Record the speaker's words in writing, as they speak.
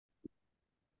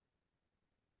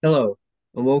Hello,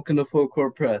 and welcome to Full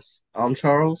Court Press. I'm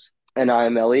Charles. And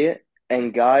I'm Elliot.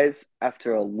 And guys,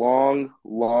 after a long,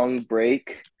 long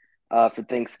break for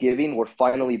Thanksgiving, we're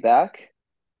finally back.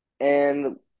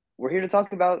 And we're here to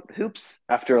talk about hoops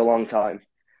after a long time.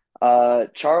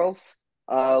 Charles,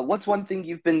 what's one thing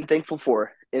you've been thankful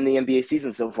for in the NBA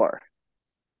season so far?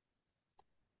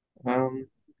 Um,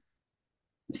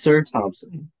 Sir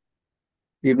Thompson.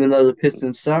 Even though the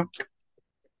Pistons suck,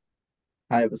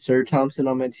 I have a Sir Thompson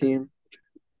on my team.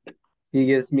 He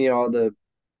gives me all the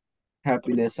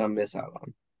happiness I miss out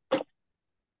on.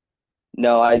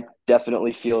 No, I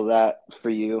definitely feel that for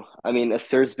you. I mean,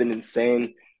 Assur's been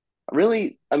insane.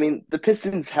 Really, I mean, the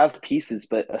Pistons have pieces,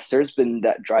 but Assur's been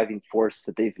that driving force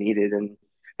that they've needed, and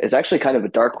is actually kind of a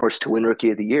dark horse to win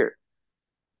Rookie of the Year.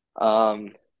 Um,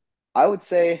 I would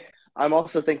say I'm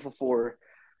also thankful for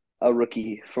a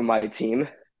rookie from my team,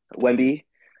 Wemby.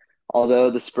 Although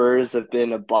the Spurs have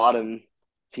been a bottom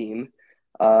team,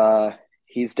 uh,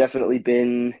 he's definitely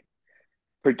been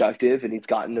productive and he's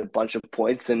gotten a bunch of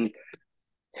points. And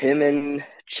him and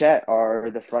Chet are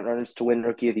the front runners to win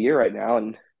Rookie of the Year right now.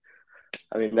 And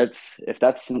I mean, that's if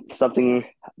that's something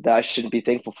that I shouldn't be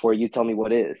thankful for, you tell me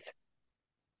what is.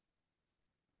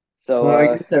 So, Well,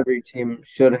 I guess every team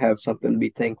should have something to be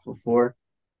thankful for,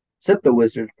 except the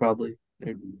Wizards, probably.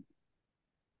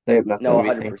 They have nothing no,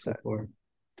 to be thankful 100%. for.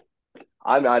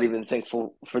 I'm not even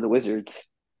thankful for the Wizards.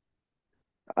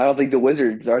 I don't think the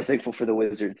Wizards are thankful for the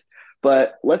Wizards.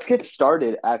 But let's get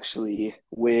started actually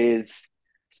with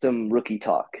some rookie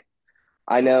talk.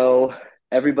 I know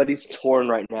everybody's torn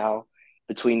right now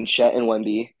between Chet and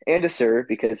Wemby and Asur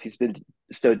because he's been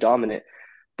so dominant.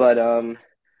 But I'm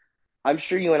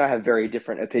sure you and I have very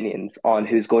different opinions on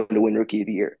who's going to win Rookie of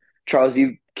the Year. Charles,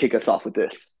 you kick us off with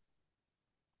this.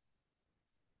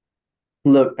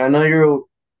 Look, I know you're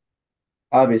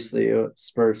obviously a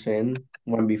Spurs fan,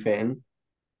 Wemby fan,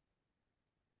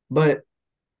 but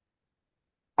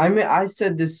I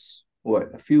said this,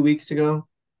 what, a few weeks ago?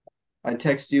 I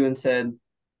texted you and said,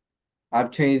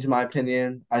 I've changed my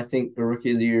opinion. I think the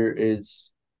rookie of the year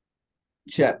is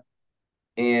Chet.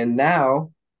 And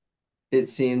now it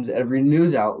seems every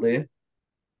news outlet,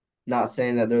 not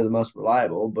saying that they're the most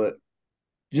reliable, but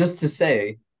just to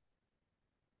say,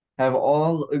 have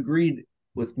all agreed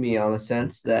with me on a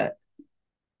sense that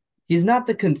he's not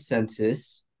the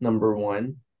consensus number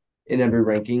one in every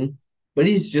ranking, but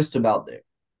he's just about there.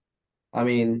 I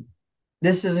mean,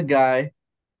 this is a guy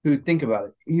who, think about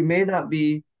it, he may not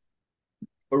be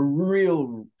a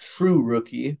real true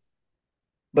rookie,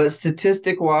 but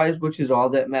statistic wise, which is all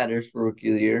that matters for rookie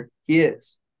of the year, he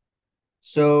is.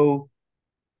 So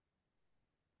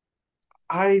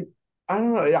I I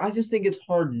don't know. I just think it's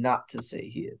hard not to say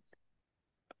he is.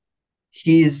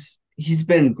 He's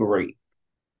been great.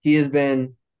 He has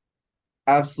been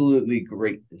absolutely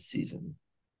great this season.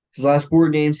 His last four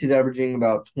games, he's averaging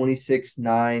about 26,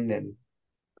 9, and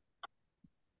I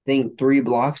think three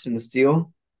blocks in the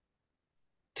steal.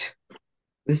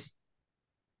 This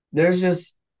there's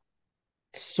just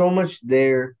so much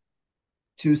there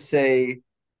to say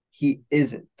he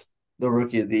isn't the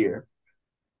rookie of the year.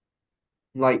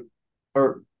 Like,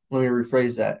 or let me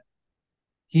rephrase that.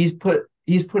 He's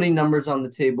putting numbers on the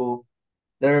table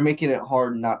that are making it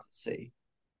hard not to say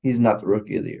he's not the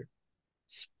rookie of the year.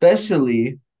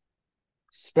 Especially,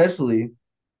 especially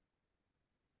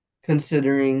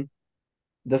considering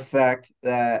the fact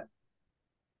that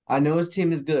I know his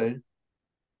team is good,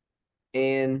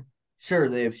 and sure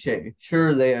they have Shea,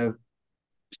 sure they have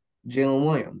Jalen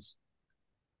Williams,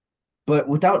 but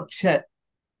without Chet,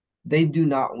 they do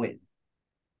not win.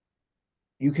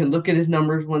 You can look at his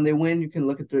numbers when they win. You can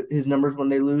look at his numbers when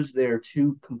they lose. They are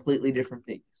two completely different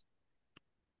things.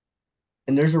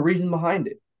 And there's a reason behind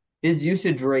it. His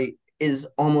usage rate is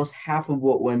almost half of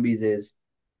what Wemby's is,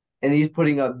 and he's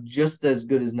putting up just as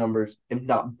good as numbers, if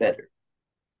not better.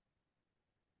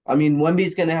 I mean,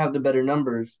 Wemby's going to have the better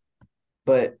numbers,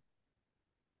 but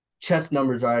Chet's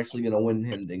numbers are actually going to win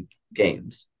him the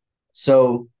games.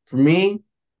 So for me,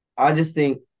 I just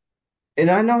think,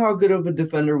 and I know how good of a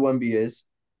defender Wemby is,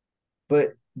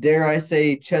 but dare I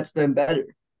say, Chet's been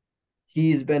better.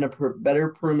 He's been a better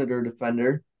perimeter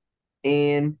defender,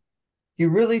 and he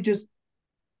really just,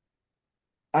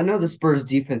 I know the Spurs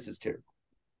defense is terrible,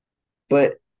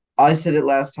 but I said it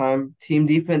last time, team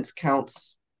defense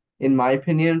counts, in my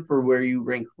opinion, for where you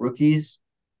rank rookies,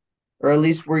 or at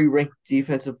least where you rank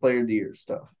defensive player of the year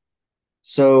stuff.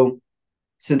 So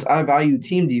since I value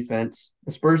team defense,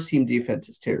 the Spurs team defense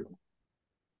is terrible.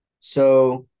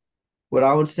 So what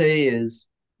I would say is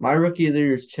my rookie of the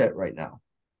year is Chet right now.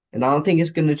 And I don't think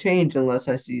it's going to change unless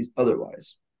I see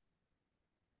otherwise.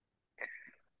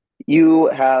 You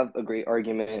have a great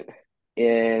argument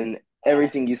in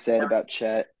everything you said about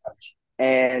Chet.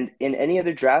 And in any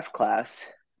other draft class,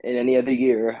 in any other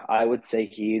year, I would say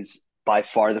he's by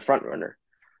far the front runner.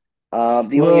 The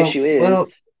only Well, issue well,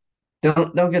 is,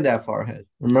 don't get that far ahead.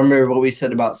 Remember what we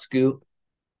said about Scoot?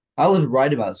 I was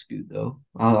right about Scoot though.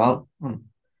 I'm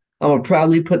gonna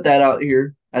proudly put that out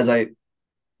here as I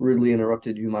rudely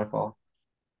interrupted you. My fault.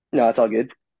 no, it's all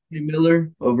good.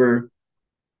 Miller over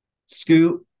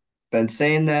Scoot. Been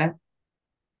saying that,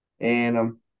 and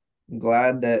I'm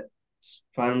glad that it's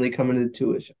finally coming to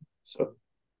tuition. So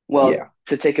Well, yeah.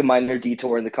 to take a minor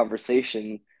detour in the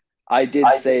conversation, I did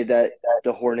say that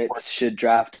the Hornets should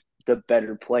draft the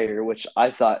better player, which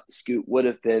I thought Scoot would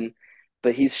have been,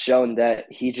 but he's shown that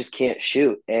he just can't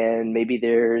shoot, and maybe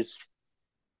there's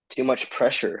too much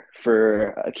pressure for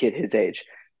a kid his age.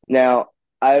 Now,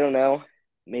 I don't know.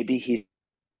 Maybe he's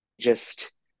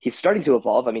starting to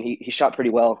evolve. I mean, he shot pretty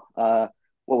well.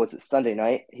 What was it, Sunday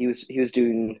night? He was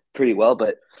doing pretty well,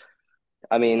 but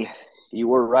I mean, you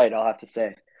were right, I'll have to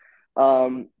say.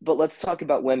 But let's talk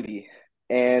about Wemby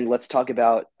and let's talk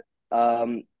about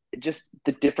um, just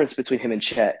the difference between him and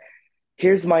Chet.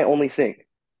 Here's my only thing.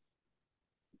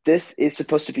 This is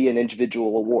supposed to be an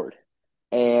individual award.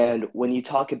 And when you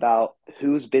talk about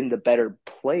who's been the better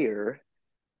player,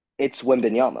 it's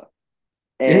Wembenyama.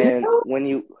 Is it And though? when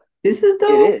you, Is it it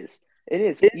though? is, it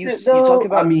is. Is You it you talk though?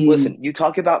 I about mean, listen. You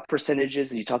talk about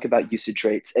percentages and you talk about usage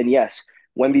rates. And yes,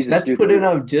 Wemby's is Chet's through the putting roof.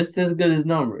 up just as good as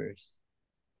numbers,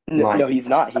 in No, my no, opinion. he's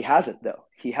not. He hasn't though.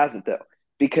 He hasn't though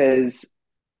because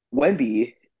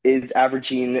Wemby is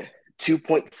averaging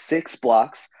 2.6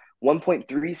 blocks,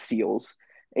 1.3 steals,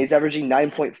 and he's averaging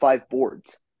 9.5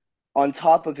 boards on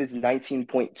top of his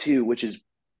 19.2, which is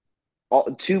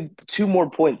two more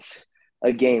points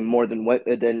a game more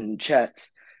than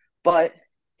Chet's. But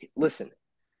listen,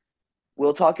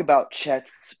 we'll talk about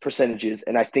Chet's percentages,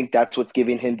 and I think that's what's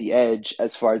giving him the edge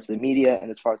as far as the media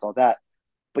and as far as all that.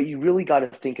 But you really got to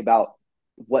think about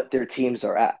what their teams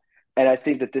are at, and I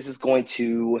think that this is going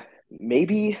to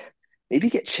maybe maybe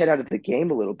get Chet out of the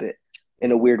game a little bit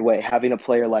in a weird way, having a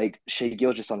player like Shea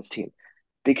Gilgeous on his team,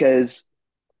 because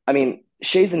I mean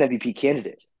Shea's an MVP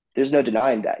candidate. There's no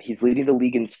denying that he's leading the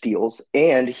league in steals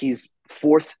and he's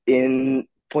fourth in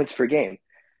points per game.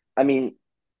 I mean,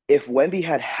 if Wemby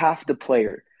had half the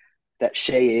player that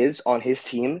Shea is on his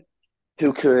team,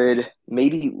 who could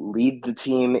maybe lead the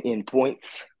team in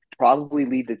points, probably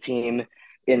lead the team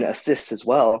in assists as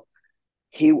well,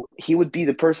 he would be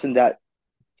the person that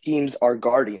teams are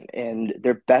guarding, and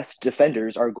their best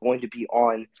defenders are going to be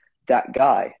on that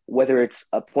guy, whether it's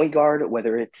a point guard,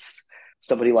 whether it's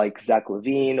somebody like Zach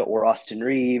LaVine or Austin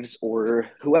Reeves or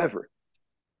whoever.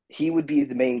 He would be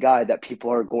the main guy that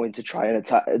people are going to try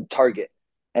and target,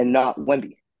 and not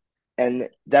Wemby. And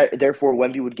that therefore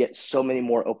Wemby would get so many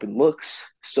more open looks,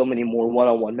 so many more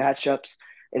one-on-one matchups.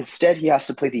 Instead, he has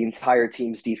to play the entire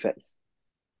team's defense.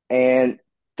 And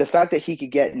the fact that he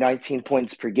could get 19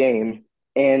 points per game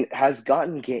and has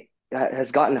gotten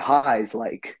highs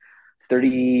like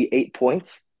 38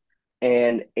 points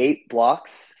and 8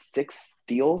 blocks, 6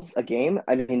 steals a game,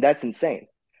 I mean that's insane.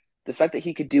 The fact that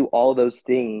he could do all those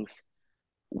things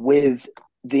with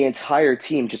the entire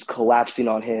team just collapsing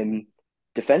on him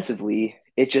defensively,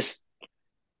 it just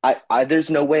I there's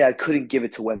no way I couldn't give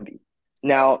it to Wemby.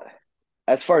 Now,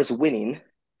 as far as winning,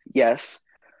 yes,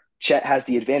 Chet has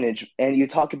the advantage. And you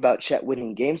talk about Chet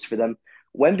winning games for them.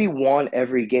 Wemby won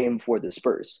every game for the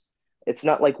Spurs. It's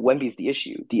not like Wemby's the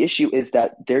issue. The issue is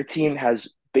that their team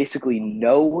has basically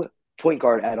no point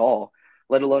guard at all,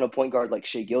 let alone a point guard like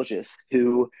Shea Gilgeous,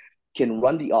 who can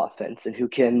run the offense and who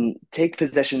can take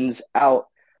possessions out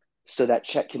so that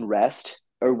Chet can rest,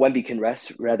 or Wemby can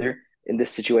rest, rather, in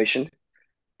this situation.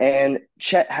 And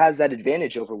Chet has that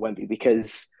advantage over Wemby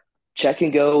because Chet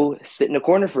can go sit in a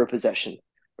corner for a possession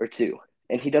or two,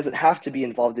 and he doesn't have to be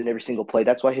involved in every single play.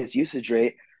 That's why his usage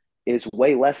rate is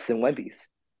way less than Wemby's.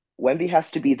 Wemby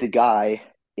has to be the guy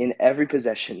in every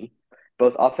possession,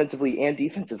 both offensively and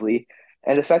defensively.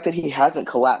 And the fact that he hasn't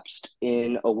collapsed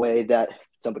in a way that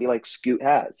somebody like Scoot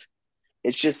has,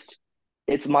 it's just,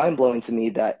 it's mind blowing to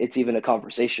me that it's even a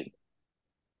conversation.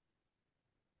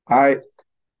 I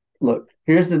look,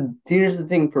 here's the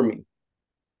thing for me.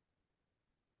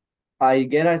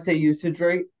 I say usage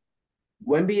rate.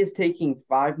 Wemby is taking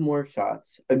five more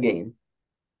shots a game,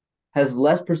 has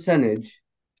less percentage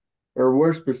or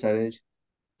worse percentage,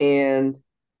 and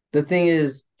the thing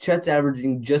is, Chet's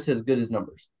averaging just as good as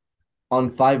numbers on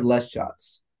five less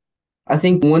shots. I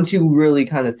think once you really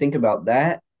kind of think about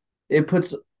that, it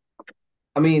puts.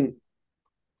 I mean,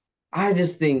 I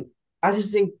just think, I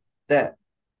just think that.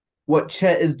 what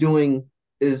Chet is doing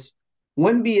is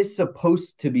Wemby is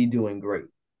supposed to be doing great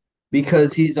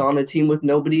because he's on a team with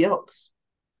nobody else.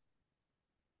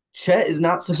 Chet is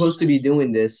not supposed to be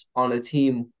doing this on a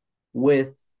team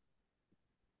with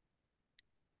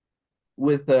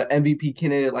an MVP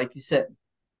candidate, like you said.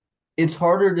 It's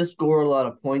harder to score a lot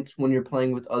of points when you're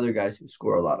playing with other guys who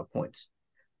score a lot of points.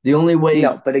 The only way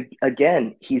No, but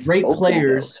again, he's great open though.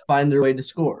 players find their way to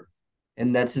score,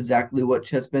 and that's exactly what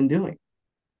Chet's been doing.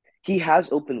 He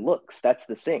has open looks. That's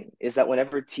the thing, is that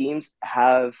whenever teams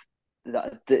have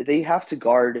they have to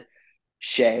guard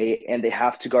Shea and they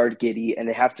have to guard Giddy and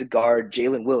they have to guard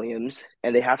Jalen Williams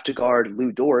and they have to guard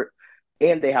Lou Dort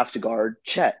and they have to guard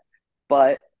Chet.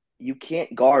 But you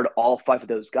can't guard all five of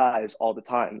those guys all the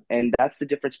time. And that's the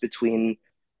difference between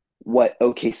what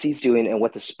OKC's doing and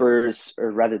what the Spurs,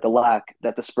 or rather the lack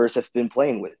that the Spurs have been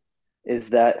playing with, is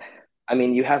that, I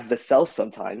mean, you have Vassell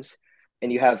sometimes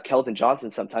and you have Keldon Johnson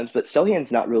sometimes, but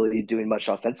Sohan's not really doing much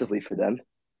offensively for them.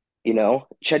 You know,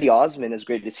 Chetty Osman, as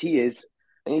great as he is,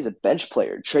 and he's a bench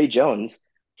player. Trey Jones,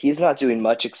 he's not doing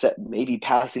much except maybe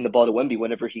passing the ball to Wemby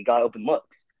whenever he got open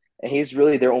looks. And he's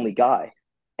really their only guy.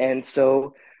 And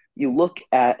so you look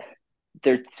at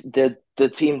the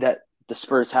team that the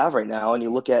Spurs have right now, and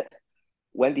you look at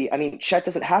Wemby. I mean, Chet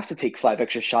doesn't have to take five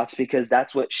extra shots because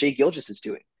that's what Shea Gilgeous is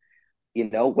doing. You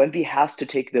know, Wemby has to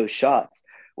take those shots.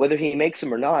 Whether he makes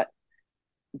them or not,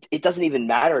 it doesn't even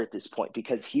matter at this point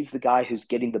because he's the guy who's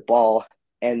getting the ball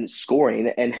and scoring,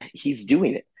 and he's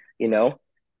doing it, you know?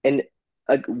 And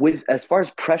with as far as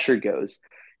pressure goes,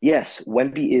 yes,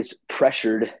 Wemby is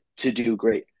pressured to do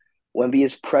great. Wemby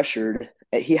is pressured.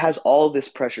 He has all of this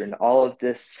pressure and all of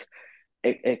this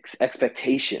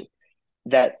expectation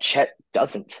that Chet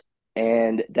doesn't.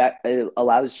 And that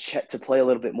allows Chet to play a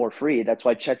little bit more free. That's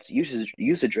why Chet's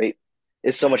usage rate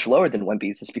is so much lower than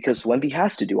Wemby's. It's because Wemby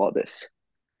has to do all this.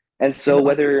 And You so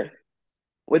know,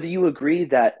 whether you agree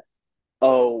that,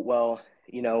 oh well,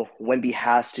 you know, Wemby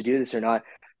has to do this or not,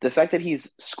 the fact that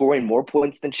he's scoring more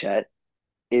points than Chet,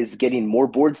 is getting more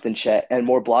boards than Chet and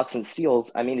more blocks and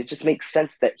steals, I mean, it just makes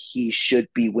sense that he should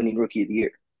be winning Rookie of the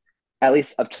Year, at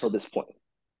least up till this point.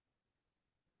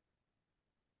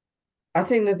 I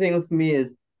think the thing with me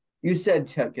is you said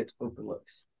Chet gets open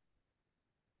looks.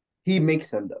 He makes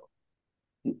them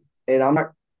though. And I'm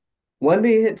not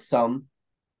Wemby hits some,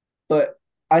 but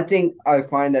I think I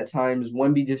find at times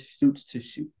Wemby just shoots to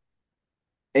shoot.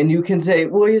 And you can say,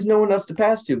 well, he has no one else to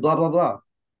pass to, blah, blah, blah.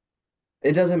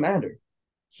 It doesn't matter.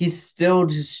 He's still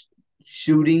just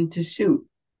shooting to shoot.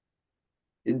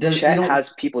 It does you Chet don't has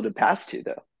people to pass to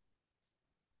though.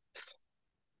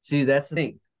 see that's the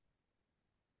thing.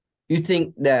 You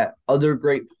think that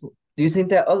do you think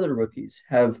that other rookies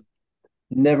have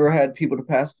never had people to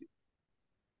pass to?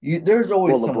 Well,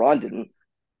 LeBron didn't.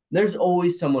 There's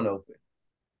always someone open.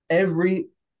 Every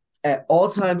at all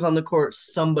times on the court,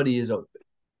 somebody is open.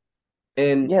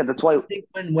 And Yeah, that's why. I think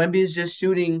when Wemby is just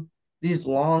shooting these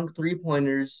long 3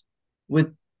 pointers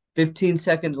with 15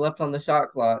 seconds left on the shot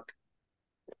clock,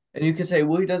 and you can say,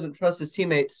 well, he doesn't trust his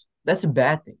teammates. That's a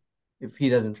bad thing if he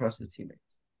doesn't trust his teammates.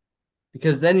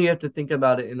 Because then you have to think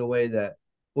about it in a way that,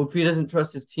 well, if he doesn't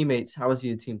trust his teammates, how is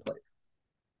he a team player?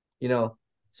 You know?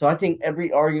 So I think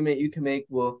every argument you can make,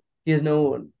 well, he has no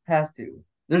one to pass to.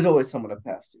 There's always someone to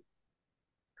pass to.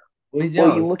 Well, he's Well,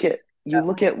 young. you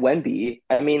look at Wemby.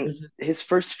 I mean, There's just, his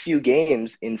first few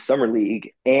games in summer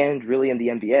league and really in the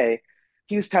NBA,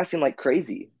 he was passing like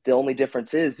crazy. The only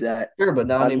difference is that, sure, but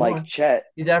not unlike anymore. Chet,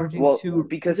 He's averaging well, two. He's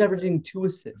because averaging 2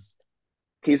 assists.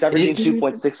 he's Is averaging he even?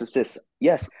 2.6 assists.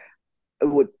 Yes,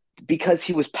 because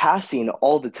he was passing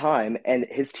all the time and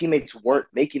his teammates weren't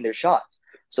making their shots.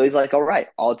 So he's like, all right,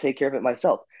 I'll take care of it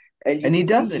myself. And you And he can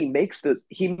see doesn't.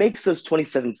 he makes those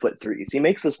 27-foot threes. He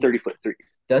makes those 30-foot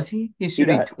threes. Does he? He's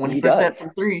shooting He 20% does. from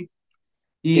three.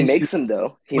 He He makes shoots them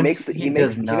though. he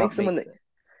does He not makes them when make they, them.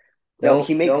 no,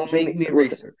 Don't make me listen.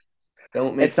 research.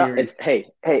 Don't make It's me not it's research.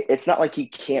 hey, it's not like he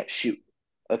can't shoot.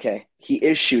 Okay, he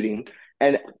is shooting,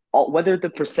 and whether the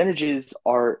percentages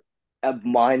are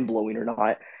mind blowing or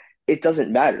not, it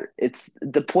doesn't matter. It's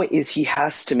the point is he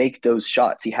has to make those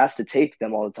shots. He has to take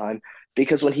them all the time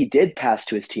because when he did pass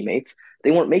to his teammates,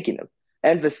 they weren't making them.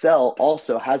 And Vassell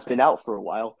also has been out for a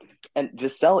while, and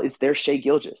Vassell is their Shea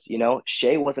Gilgeous. You know,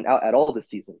 Shea wasn't out at all this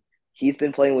season. He's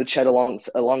been playing with Chet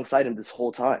alongside him this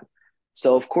whole time.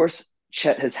 So of course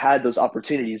Chet has had those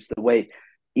opportunities the way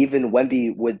even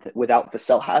Wemby without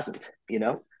Vassell hasn't. You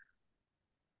know,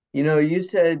 You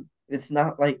said it's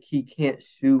not like he can't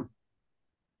shoot,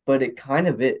 but it kind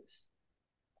of is.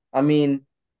 I mean,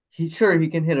 he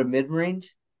can hit a mid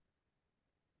range,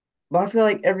 but I feel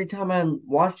like every time I'm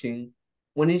watching,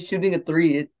 when he's shooting a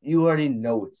three, you already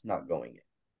know it's not going in.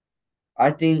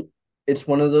 I think it's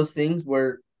one of those things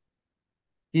where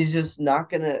he's just not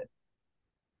gonna.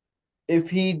 If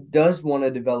he does want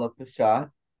to develop a shot,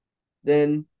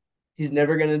 then he's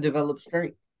never gonna develop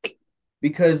strength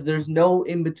because there's no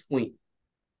in between.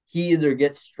 He either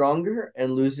gets stronger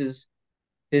and loses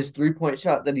his 3 point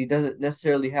shot that he doesn't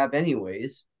necessarily have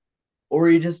anyways, or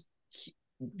he just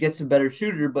gets a better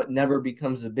shooter but never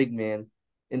becomes a big man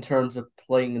in terms of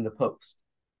playing in the post.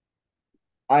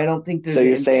 I don't think So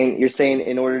there's an you're saying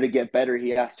in order to get better,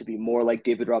 he has to be more like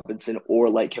David Robinson or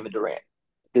like Kevin Durant.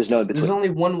 There's no in there's between. only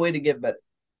one way to get better,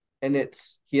 and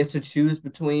it's he has to choose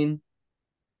between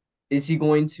is he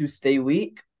going to stay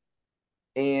weak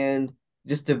and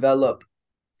just develop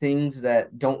things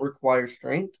that don't require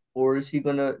strength, or is he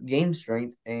going to gain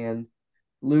strength and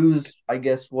lose, I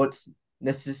guess, what's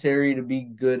necessary to be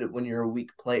good when you're a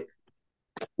weak player?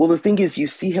 Well, the thing is, you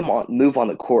see him move on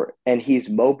the court, and he's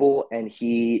mobile, and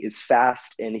he is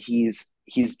fast, and he's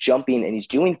jumping, and he's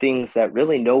doing things that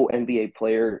really no NBA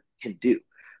player can do.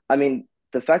 I mean,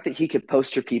 the fact that he could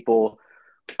poster people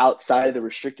outside of the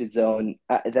restricted zone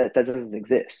that doesn't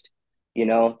exist. You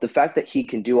know, the fact that he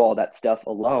can do all that stuff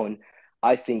alone,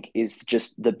 I think, is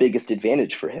just the biggest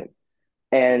advantage for him.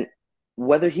 And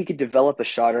whether he could develop a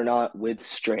shot or not with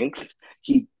strength,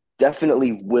 he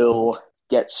definitely will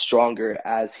get stronger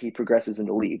as he progresses in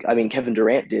the league. I mean, Kevin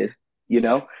Durant did, you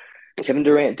know, Kevin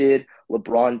Durant did,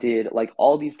 LeBron did, like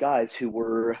all these guys who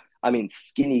were, I mean,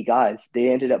 skinny guys, they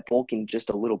ended up bulking just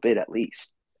a little bit at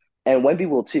least. And Wemby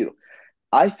will too.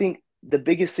 I think the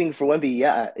biggest thing for Wemby,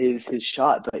 yeah, is his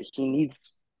shot, but he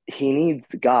needs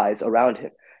guys around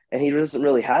him, and he doesn't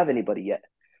really have anybody yet.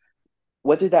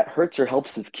 Whether that hurts or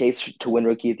helps his case to win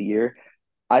Rookie of the Year,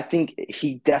 I think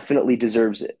he definitely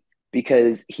deserves it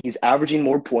because he's averaging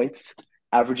more points,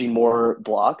 averaging more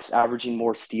blocks, averaging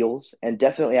more steals, and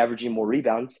definitely averaging more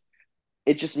rebounds.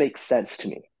 It just makes sense to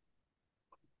me.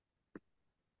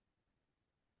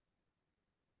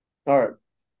 All right,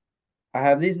 I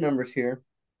have these numbers here,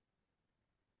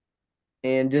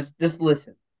 and just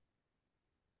listen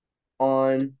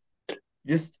on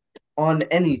just on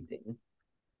anything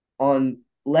on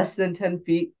less than 10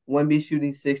 feet. Wemby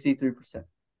shooting 63%.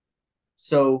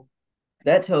 So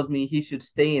that tells me he should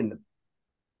stay in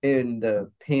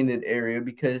the painted area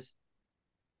because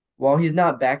while he's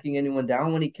not backing anyone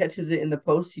down, when he catches it in the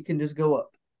post, he can just go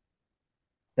up.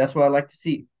 That's what I like to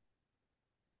see.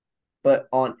 But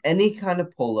on any kind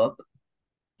of pull up,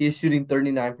 he is shooting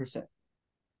 39%,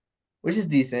 which is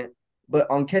decent. But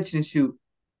on catch and shoot,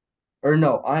 or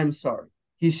no, I'm sorry,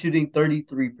 he's shooting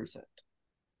 33%.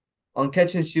 On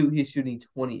catch and shoot, he's shooting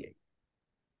 28.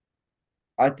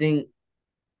 I think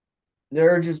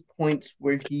there are just points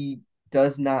where he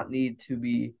does not need to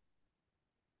be.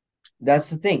 That's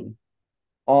the thing.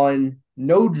 On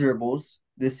no dribbles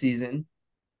this season,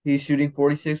 he's shooting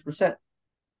 46%.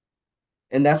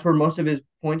 And that's where most of his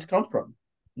points come from.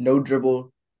 No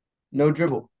dribble, no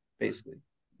dribble, basically.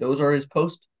 Those are his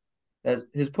post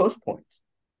points.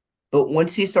 But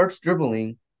once he starts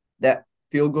dribbling, that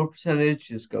field goal percentage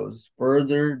just goes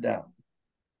further down.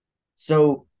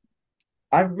 So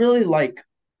I really like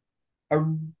I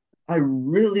I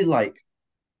really like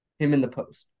him in the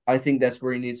post. I think that's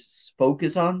where he needs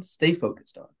to stay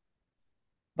focused on.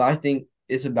 But I think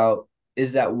it's about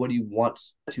is that what he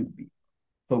wants to be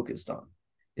focused on?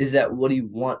 Is that what he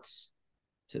wants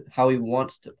how he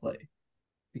wants to play?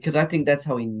 Because I think that's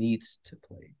how he needs to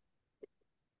play.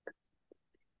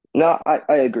 No, I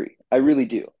agree. I really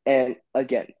do. And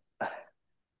again,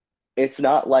 it's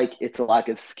not like it's a lack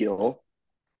of skill.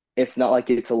 It's not like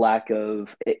it's a lack of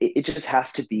it just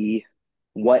has to be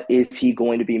what is he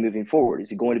going to be moving forward? Is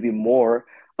he going to be more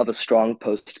of a strong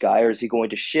post guy, or is he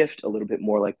going to shift a little bit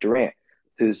more like Durant,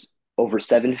 who's over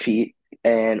 7 feet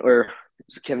and or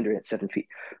Kevin Durant 7 feet,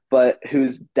 but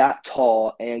who's that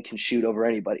tall and can shoot over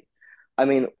anybody? I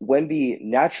mean, Wemby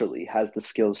naturally has the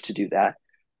skills to do that,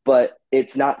 but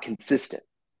it's not consistent.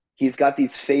 He's got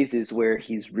these phases where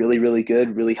he's really, really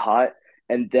good, really hot,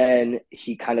 and then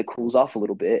he kind of cools off a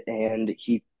little bit, and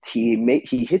he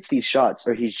hits these shots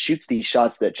or he shoots these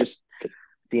shots that just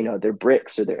they're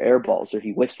bricks or they're air balls or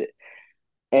he whiffs it,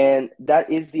 and that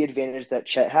is the advantage that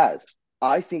Chet has.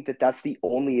 I think that that's the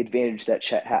only advantage that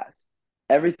Chet has.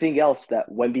 Everything else that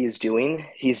Wemby is doing,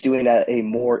 he's doing at a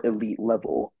more elite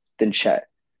level than Chet.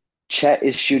 Chet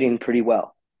is shooting pretty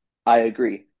well. I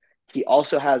agree. He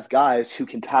also has guys who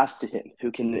can pass to him,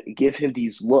 who can give him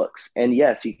these looks. And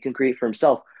yes, he can create for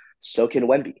himself. So can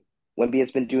Wemby. Wemby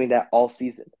has been doing that all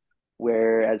season.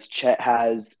 whereas Chet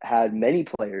has had many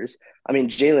players. I mean,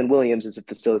 Jalen Williams is a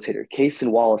facilitator.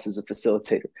 Cason Wallace is a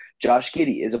facilitator. Josh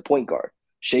Giddey is a point guard.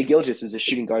 Shea Gilgeous is a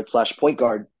shooting guard slash point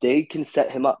guard. They can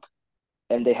set him up,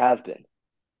 and they have been.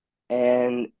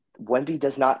 And Wemby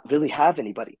does not really have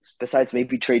anybody besides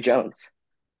maybe Trey Jones.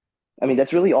 I mean,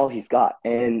 that's really all he's got.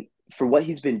 And for what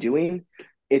he's been doing,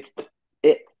 it's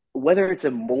it whether it's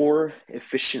a more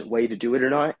efficient way to do it or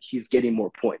not, he's getting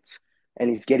more points and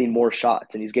he's getting more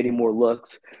shots and he's getting more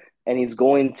looks and he's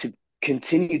going to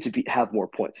continue to have more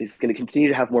points. He's going to continue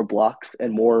to have more blocks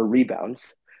and more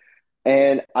rebounds.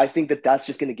 And I think that that's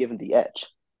just going to give him the edge.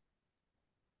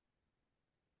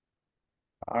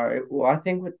 All right. Well, I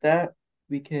think with that,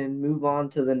 we can move on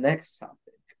to the next topic.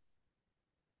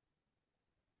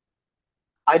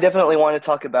 I definitely want to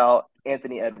talk about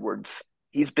Anthony Edwards.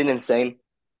 He's been insane.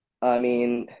 I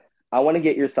mean, I want to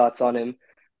get your thoughts on him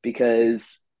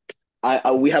because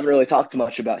I we haven't really talked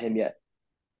much about him yet.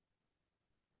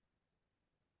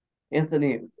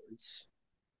 Anthony Edwards.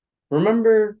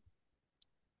 Remember,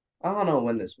 I don't know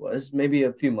when this was, maybe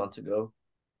a few months ago.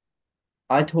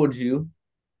 I told you,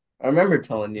 I remember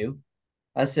telling you,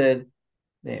 I said,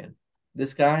 man,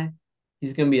 this guy,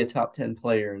 he's going to be a top 10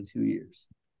 player in 2 years.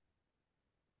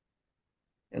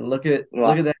 And look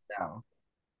Well, at that now.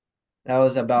 That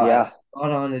was about yeah, as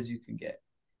spot on as you could get.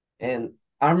 And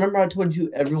I remember I told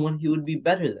you everyone he would be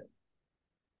better than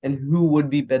and who would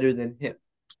be better than him.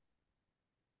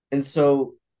 And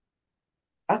so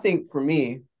I think for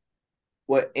me,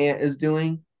 what Ant is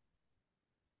doing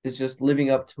is just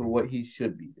living up to what he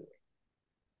should be doing.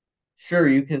 Sure,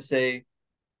 you can say,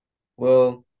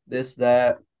 well, this,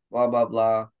 that, blah, blah,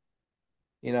 blah.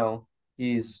 You know,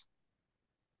 he's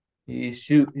he's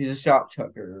a shot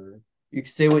chucker. You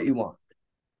can say what you want.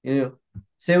 You know,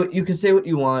 say what you can say what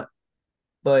you want,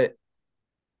 but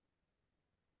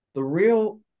the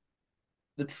real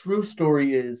the true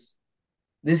story is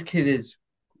this kid is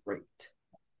great.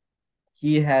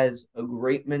 He has a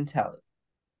great mentality.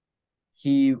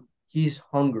 He he's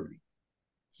hungry.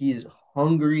 He is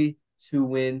hungry to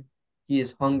win. He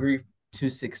is hungry to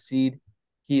succeed.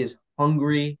 He is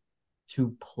hungry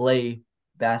to play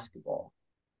basketball.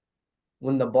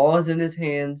 When the ball is in his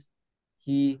hands,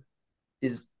 he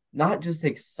is not just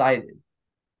excited,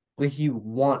 but he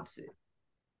wants it.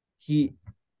 He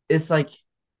it's like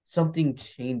something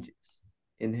changes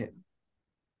in him.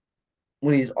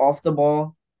 When he's off the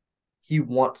ball, he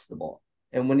wants the ball.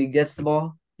 And when he gets the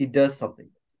ball, he does something.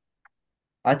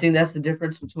 I think that's the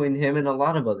difference between him and a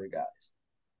lot of other guys.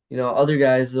 Other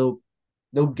guys they'll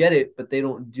get it, but they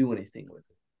don't do anything with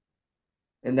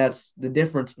it. And that's the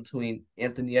difference between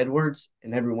Anthony Edwards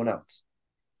and everyone else.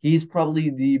 He's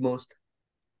probably the most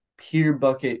pure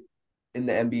bucket in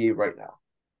the NBA right now,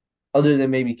 other than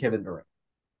maybe Kevin Durant,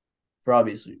 for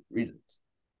obvious reasons.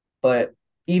 But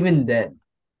even then,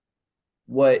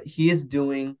 what he is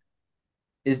doing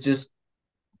is just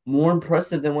more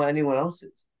impressive than what anyone else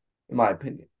is, in my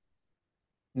opinion.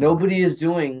 Nobody is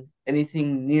doing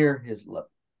anything near his level.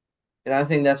 And I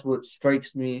think that's what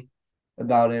strikes me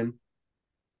about him,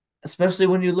 especially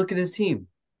when you look at his team.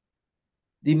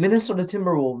 The Minnesota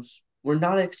Timberwolves were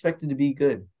not expected to be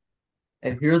good.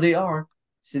 And here they are,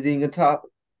 sitting atop.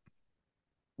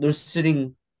 They're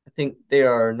sitting, I think they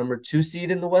are number 2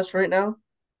 seed in the West right now.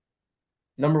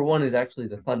 Number 1 is actually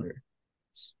the Thunder,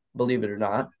 believe it or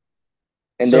not.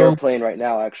 and they are So playing right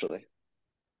now, actually.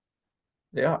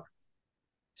 they are.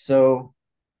 So,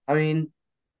 I mean,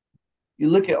 you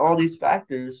look at all these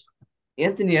factors,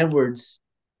 Anthony Edwards,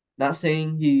 not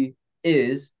saying he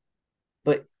is,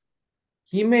 but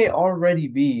he may already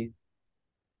be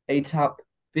a top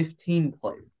 15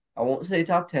 player. I won't say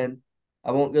top 10.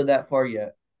 I won't go that far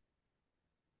yet.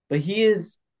 But he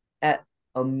is at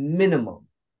a minimum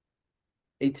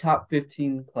a top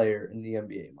 15 player in the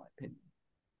NBA, in my opinion.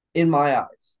 In my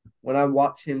eyes, when I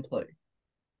watch him play,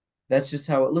 that's just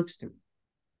how it looks to me.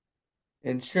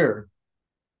 And sure,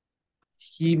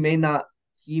 he may not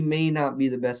be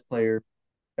the best player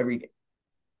every game.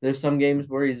 There's some games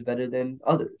where he's better than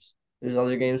others. There's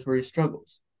other games where he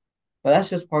struggles. But that's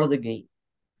just part of the game.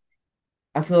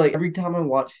 I feel like every time I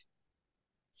watch,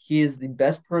 he is the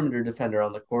best perimeter defender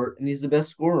on the court and he's the best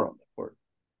scorer on the court.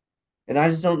 And I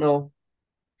just don't know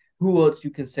who else you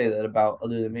can say that about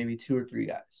other than maybe 2 or 3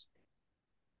 guys.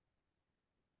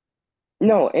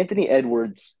 No, Anthony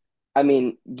Edwards, I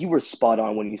mean, you were spot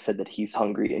on when you said that he's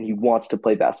hungry and he wants to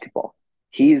play basketball.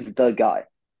 He's the guy.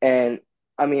 And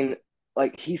I mean,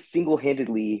 like he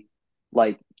single-handedly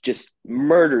like just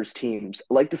murders teams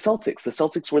like the Celtics. The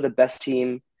Celtics were the best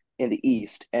team in the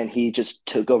East and he just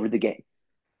took over the game.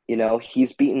 You know,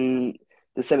 he's beaten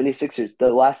the 76ers,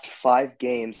 the last 5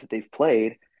 games that they've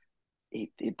played,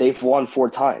 they've won 4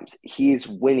 times. He's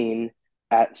winning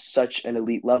at such an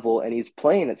elite level and he's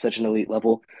playing at such an elite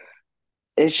level.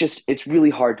 It's really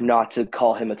hard not to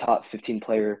call him a top 15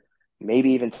 player,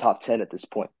 maybe even top 10 at this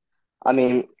point. I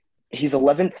mean, he's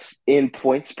 11th in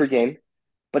points per game,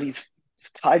 but he's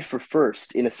tied for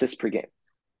first in assists per game.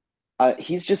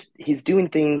 He's doing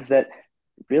things that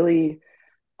really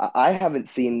I haven't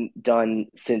seen done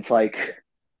since like,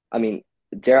 I mean,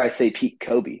 dare I say Pete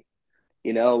Kobe.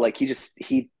 Like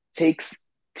he takes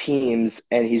teams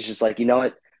and he's just like, you know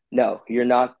what? No, you're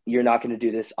not going to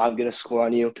do this. I'm going to score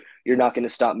on you. You're not going to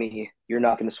stop me. You're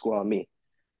not going to score on me.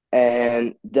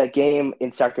 And that game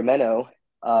in Sacramento,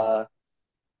 what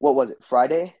was it?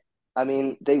 Friday? I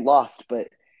mean, they lost, but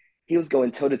he was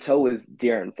going toe to toe with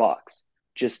De'Aaron Fox,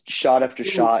 just shot after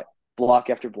shot, block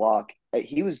after block.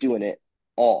 He was doing it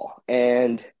all.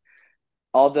 And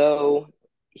although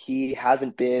he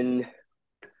hasn't been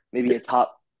maybe a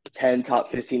top 10, top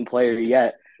 15 player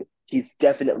yet, he's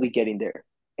definitely getting there.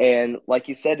 And like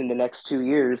you said, in the next 2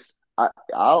 years,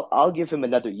 I'll give him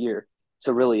another year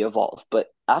to really evolve. But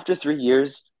after 3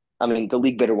 years, I mean, the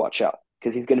league better watch out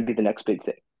because he's going to be the next big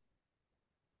thing.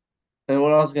 And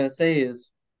what I was gonna say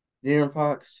is, De'Aaron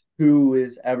Fox, who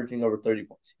is averaging over 30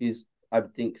 points. He's, I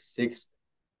think, sixth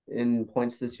in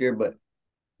points this year, but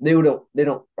they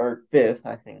don't or fifth,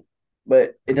 I think.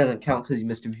 But it doesn't count because he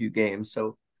missed a few games,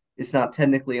 so it's not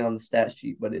technically on the stat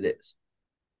sheet, but it is.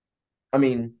 I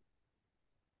mean,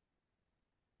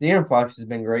 De'Aaron Fox has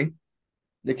been great.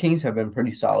 The Kings have been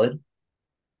pretty solid,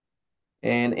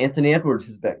 and Anthony Edwards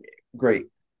has been great,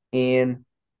 and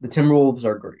the Timberwolves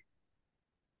are great.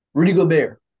 Rudy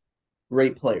Gobert,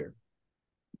 great player.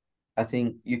 I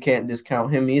think you can't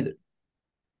discount him either.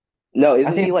 No, I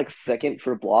isn't he think like second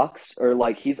for blocks or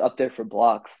like he's up there for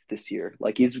blocks this year?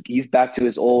 Like he's back to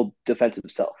his old defensive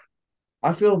self.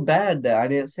 I feel bad that I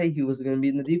didn't say he was going to be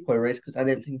in the decoy race because I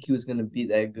didn't think he was going to be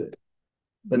that good.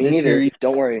 But Me this year, neither.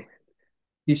 Don't worry.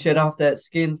 he shed off that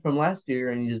skin from last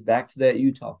year and he's back to that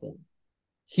Utah form.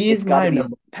 He It's is got to my be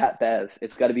number. Pat Bev.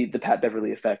 It's got to be the Pat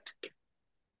Beverly effect.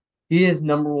 He is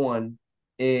number one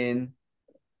in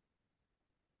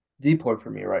decoy for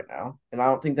me right now, and I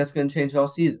don't think that's going to change all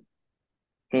season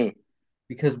Hmm.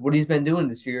 because what he's been doing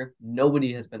this year,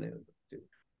 nobody has been able to do.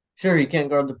 Sure, he can't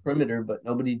guard the perimeter, but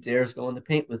nobody dares go in the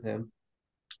paint with him.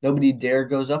 Nobody dare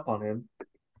goes up on him,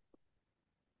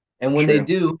 and when they True.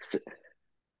 do,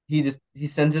 he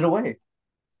sends it away.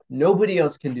 Nobody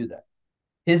else can do that.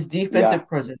 His Yeah. defensive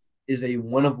presence is a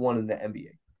one of one in the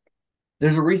NBA.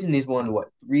 There's a reason he's won what,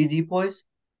 three depoys?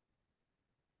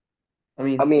 I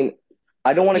I mean, mean,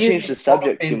 I don't want to he is change a the Hall of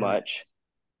subject too Famer. much.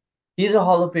 He's a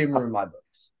Hall of Uh, Famer in my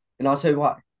books, and I'll tell you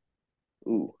why.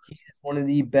 Ooh. He is one of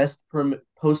the best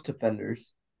post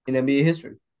defenders in NBA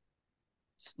history.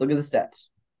 Just look at the stats.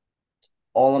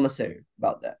 All I'm gonna say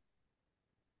about that.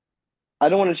 I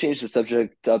don't want to change the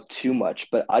subject up too much,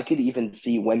 but I could even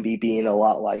see Wemby being a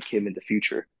lot like him in the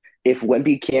future. If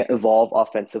Wemby can't evolve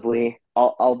offensively,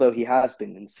 although he has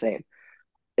been insane,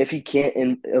 if he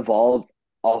can't evolve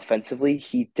offensively,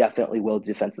 he definitely will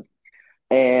defensively.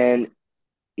 And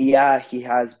yeah, he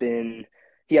hasn't been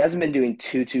doing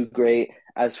too great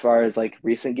as far as like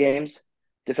recent games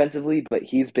defensively, but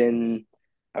he's been,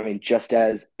 I mean, just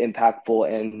as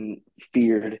impactful and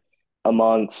feared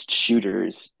amongst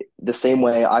shooters. The same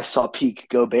way I saw peak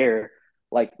Gobert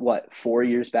like what, 4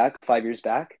 years back, 5 years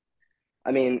back.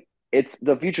 I mean, it's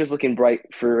the future's looking bright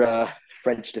for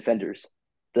French defenders,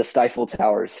 the Stifle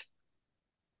Towers.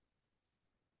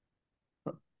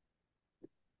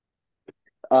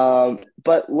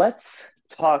 But let's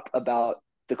talk about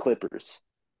the Clippers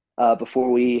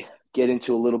before we get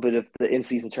into a little bit of the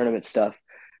in-season tournament stuff,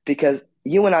 because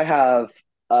you and I have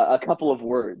a couple of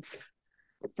words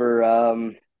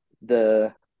for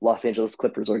the Los Angeles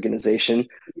Clippers organization.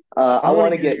 I I want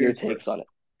want to to hear get your yours takes first. on it.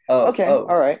 Oh, Okay,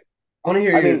 all right. I want to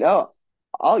hear I mean, yours first. oh,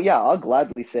 I'll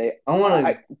gladly say, I want to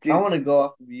I dude, want to go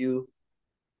off of you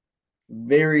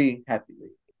very happily.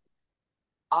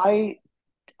 I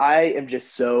I am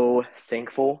just so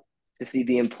thankful to see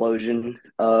the implosion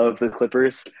of the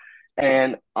Clippers.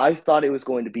 And I thought it was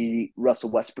going to be Russell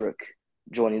Westbrook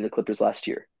joining the Clippers last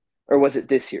year. Or was it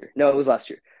this year? No, it was last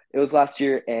year. It was last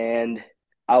year. And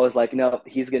I was like, no,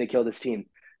 he's going to kill this team.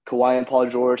 Kawhi and Paul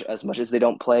George, as much as they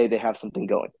don't play, they have something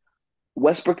going.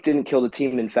 Westbrook didn't kill the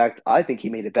team. In fact, I think he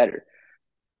made it better.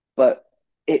 But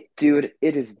dude,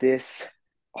 it is this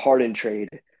Harden trade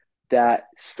that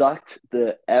sucked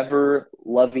the ever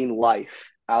loving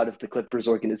life out of the Clippers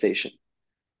organization.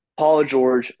 Paul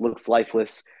George looks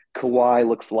lifeless. Kawhi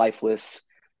looks lifeless.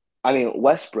 I mean,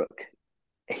 Westbrook.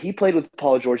 he played with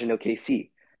Paul George in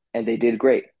OKC, and they did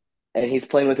great. And he's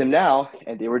playing with him now,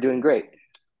 and they were doing great.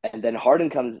 And then Harden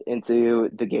comes into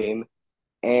the game,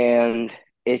 and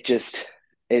it just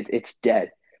it's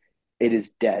dead. It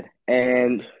is dead.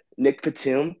 And Nick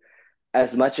Batum,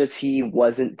 as much as he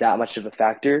wasn't that much of a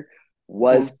factor,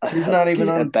 Well, was he's not even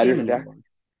a on the better team factor. anymore.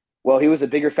 Well, he was a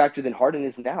bigger factor than Harden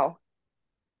is now.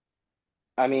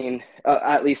 I mean,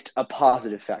 at least a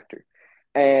positive factor.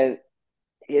 And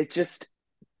it just,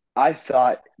 I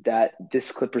thought that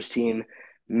this Clippers team,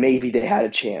 maybe they had a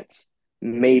chance.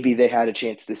 Maybe they had a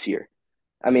chance this year.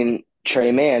 I mean,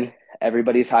 Trey Mann,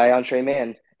 everybody's high on Trey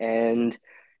Mann, and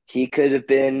he could have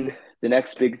been the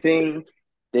next big thing.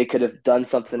 They could have done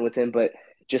something with him, but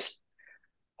just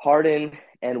Harden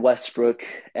and Westbrook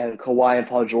and Kawhi and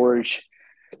Paul George.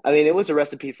 I mean, it was a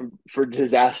recipe for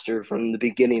disaster from the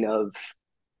beginning of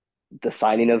the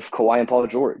signing of Kawhi and Paul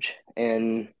George.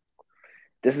 And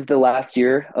this is the last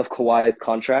year of Kawhi's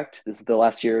contract. This is the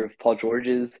last year of Paul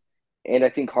George's, and I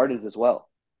think Harden's as well.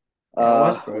 And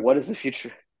Westbrook. What is the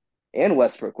future? And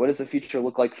Westbrook, what does the future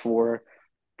look like for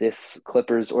this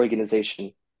Clippers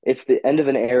organization? It's the end of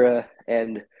an era,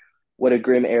 and what a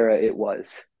grim era it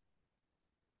was.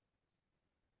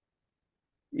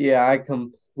 Yeah, I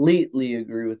completely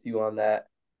agree with you on that.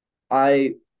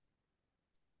 I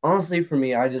honestly, for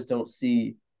me, I just don't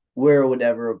see where it would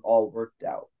ever have all worked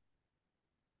out.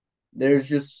 There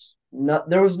was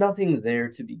nothing there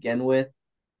to begin with.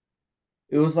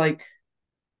 It was like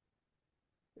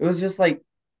it was just like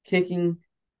kicking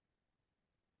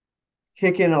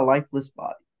kicking a lifeless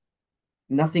body.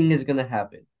 Nothing is gonna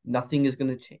happen. Nothing is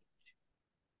gonna change.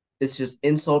 It's just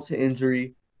insult to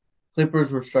injury.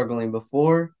 Clippers were struggling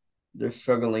before, they're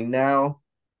struggling now.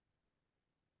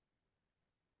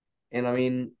 And I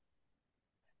mean,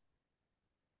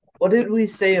 what did we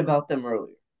say about them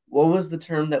earlier? What was the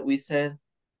term that we said?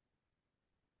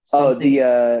 Oh, Something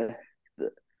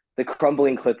the, the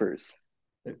crumbling Clippers.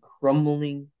 the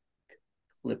crumbling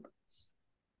Clippers.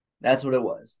 That's what it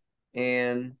was.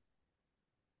 And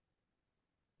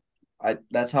I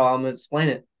that's how I'm gonna explain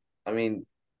it. I mean,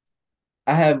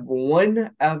 I have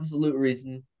one absolute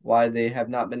reason why they have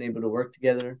not been able to work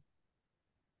together.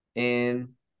 And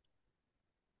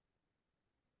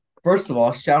first of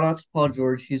all, shout out to Paul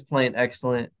George. He's playing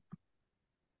excellent.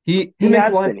 He Him and has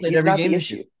Kawhi been. played He's every not game the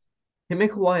this year. issue. Him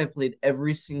and Kawhi have played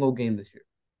every single game this year.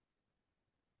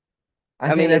 I I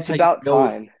think mean, it's about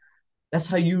time. that's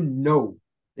how you know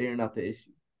they are not the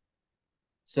issue.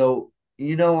 So,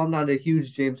 I'm not a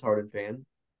huge James Harden fan.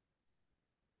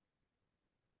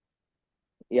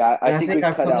 Yeah, I And I think think we've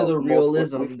I've cut come to out the multiple. We've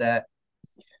realism that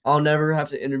I'll never have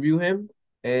to interview him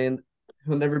and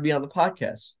he'll never be on the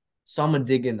podcast. So I'm gonna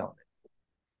dig in on it.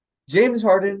 James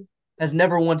Harden has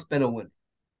never once been a winner.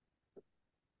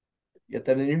 Get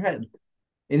that in your head.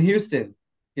 In Houston,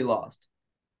 he lost.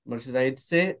 Much as I hate to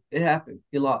say it, it happened.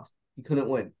 He lost. He couldn't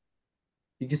win.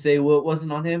 You could say, well, it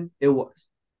wasn't on him. It was.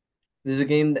 There's a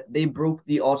game that they broke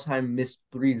the all-time missed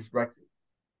threes record.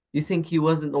 You think he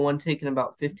wasn't the one taking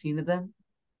about 15 of them?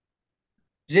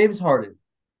 James Harden,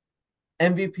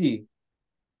 MVP.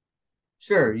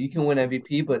 Sure, you can win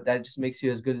MVP, but that just makes you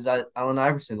as good as Allen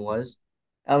Iverson was.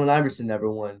 Allen Iverson never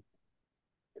won,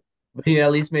 but he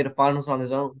at least made a finals on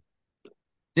his own.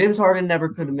 James Harden never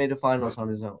could have made a finals on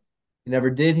his own. He never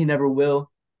did. He never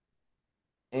will.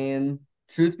 And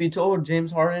truth be told,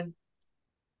 James Harden,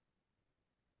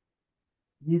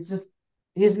 he's just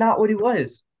he's not what he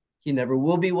was. He never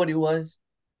will be what he was.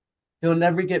 He'll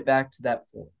never get back to that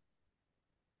form.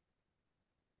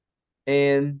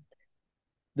 And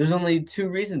there's only two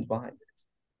reasons behind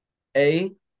it.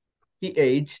 A, he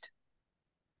aged.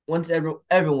 Once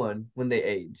everyone, when they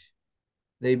age,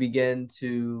 they begin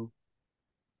to,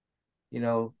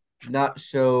 not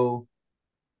show.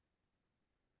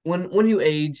 When you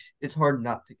age, it's hard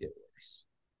not to get worse.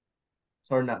 It's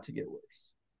hard not to get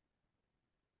worse.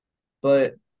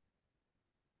 But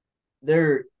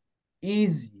they're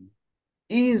easily.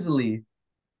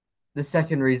 The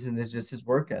second reason is just his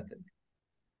work ethic.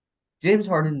 James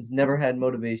Harden's never had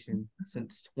motivation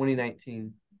since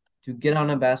 2019 to get on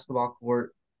a basketball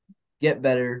court, get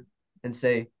better, and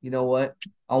say, you know what?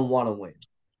 I want to win.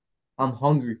 I'm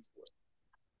hungry for it.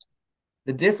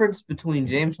 The difference between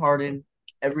James Harden,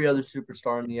 every other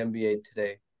superstar in the NBA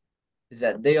today, is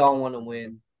that they all want to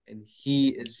win, and he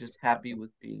is just happy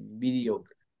with being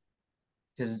mediocre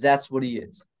because that's what he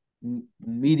is,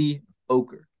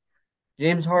 mediocre.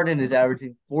 James Harden is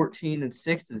averaging 14 and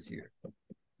 6 this year.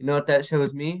 You know what that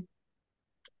shows me?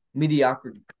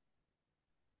 Mediocrity.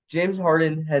 James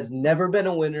Harden has never been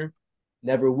a winner,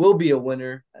 never will be a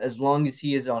winner as long as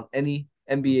he is on any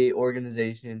NBA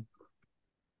organization.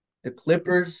 The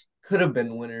Clippers could have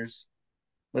been winners,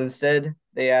 but instead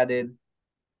they added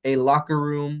a locker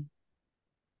room.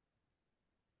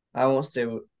 I won't say.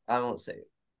 I won't say it.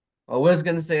 I was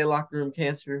gonna say a locker room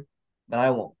cancer, but I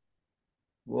won't.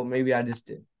 Well, maybe I just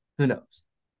did. Who knows?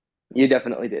 You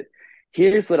definitely did.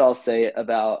 Here's what I'll say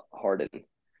about Harden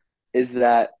is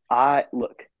that I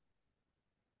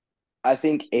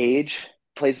think age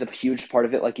plays a huge part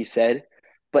of it, like you said,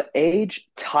 but age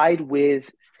tied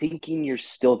with thinking you're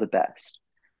still the best.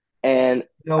 And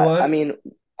You know I what? mean,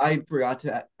 I forgot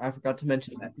to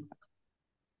mention that.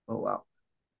 Oh wow.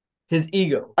 His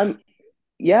ego. I'm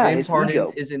yeah, James his Harden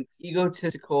ego. is an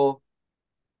egotistical,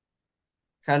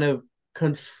 kind of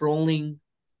controlling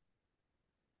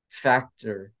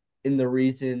factor in the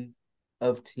reason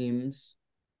of teams'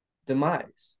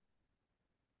 demise.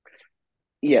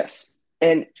 Yes.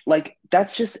 And like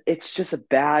it's just a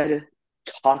bad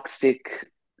toxic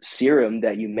serum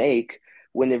that you make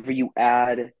whenever you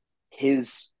add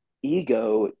his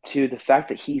ego to the fact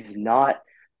that he's not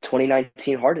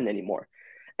 2019 Harden anymore.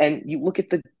 And you look at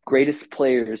the greatest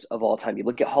players of all time. You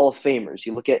look at Hall of Famers,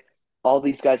 you look at all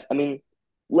these guys. I mean,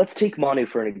 let's take Manu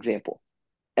for an example.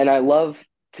 And I love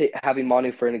having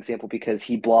Manu for an example because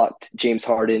he blocked James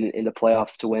Harden in the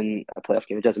playoffs to win a playoff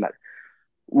game. It doesn't matter.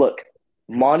 Look,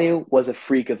 Manu was a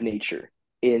freak of nature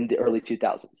in the early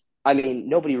 2000s. I mean,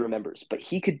 nobody remembers, but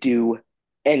he could do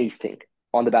anything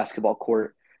on the basketball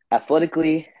court,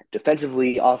 athletically,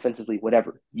 defensively, offensively,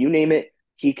 whatever. You name it,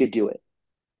 he could do it.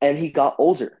 And he got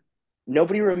older.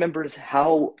 Nobody remembers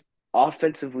how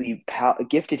offensively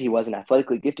gifted he was and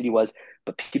athletically gifted he was,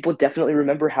 but people definitely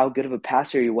remember how good of a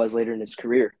passer he was later in his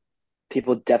career.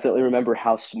 People definitely remember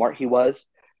how smart he was,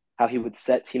 how he would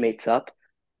set teammates up.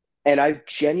 And I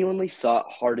genuinely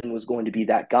thought Harden was going to be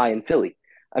that guy in Philly.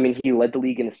 I mean, he led the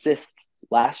league in assists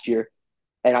last year,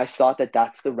 and I thought that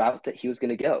that's the route that he was going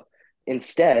to go.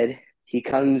 Instead, he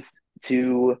comes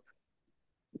to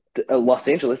Los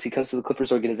Angeles, he comes to the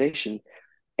Clippers organization,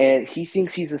 and he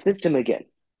thinks he's the system again.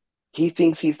 He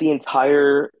thinks he's the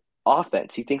entire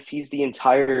offense. He thinks he's the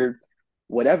entire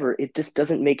whatever. It just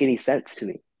doesn't make any sense to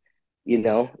me.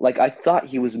 Like I thought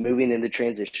he was moving in the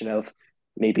transition of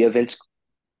maybe a Vince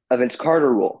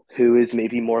Carter role, who is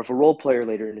maybe more of a role player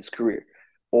later in his career,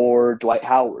 or Dwight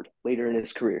Howard later in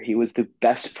his career. He was the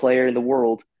best player in the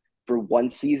world for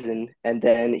one season, and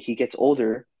then he gets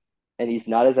older and he's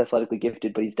not as athletically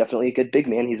gifted, but he's definitely a good big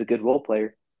man. He's a good role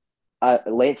player.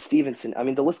 Lance Stevenson. I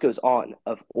mean, the list goes on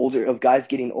of guys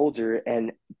getting older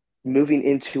and moving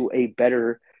into a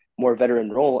better, more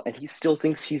veteran role, and he still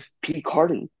thinks he's Pete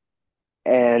Harden,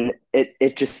 and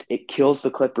it kills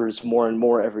the Clippers more and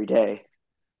more every day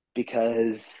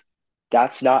because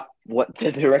that's not what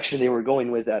the direction they were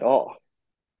going with at all.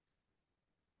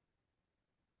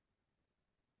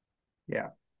 Yeah.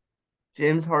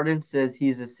 James Harden says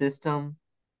he's a system.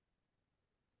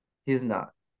 He's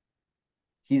not.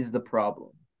 He's the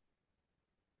problem.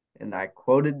 And I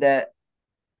quoted that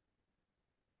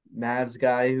Mavs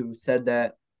guy who said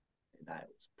that, and I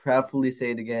was proudly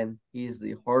say it again. He's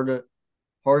the Harden.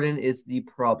 Harden is the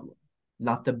problem,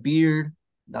 not the beard,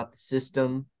 not the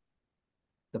system,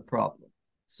 the problem.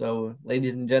 So,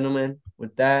 ladies and gentlemen,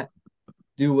 with that,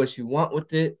 do what you want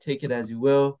with it, take it as you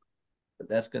will, but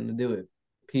that's gonna do it.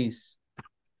 Peace.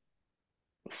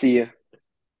 See you.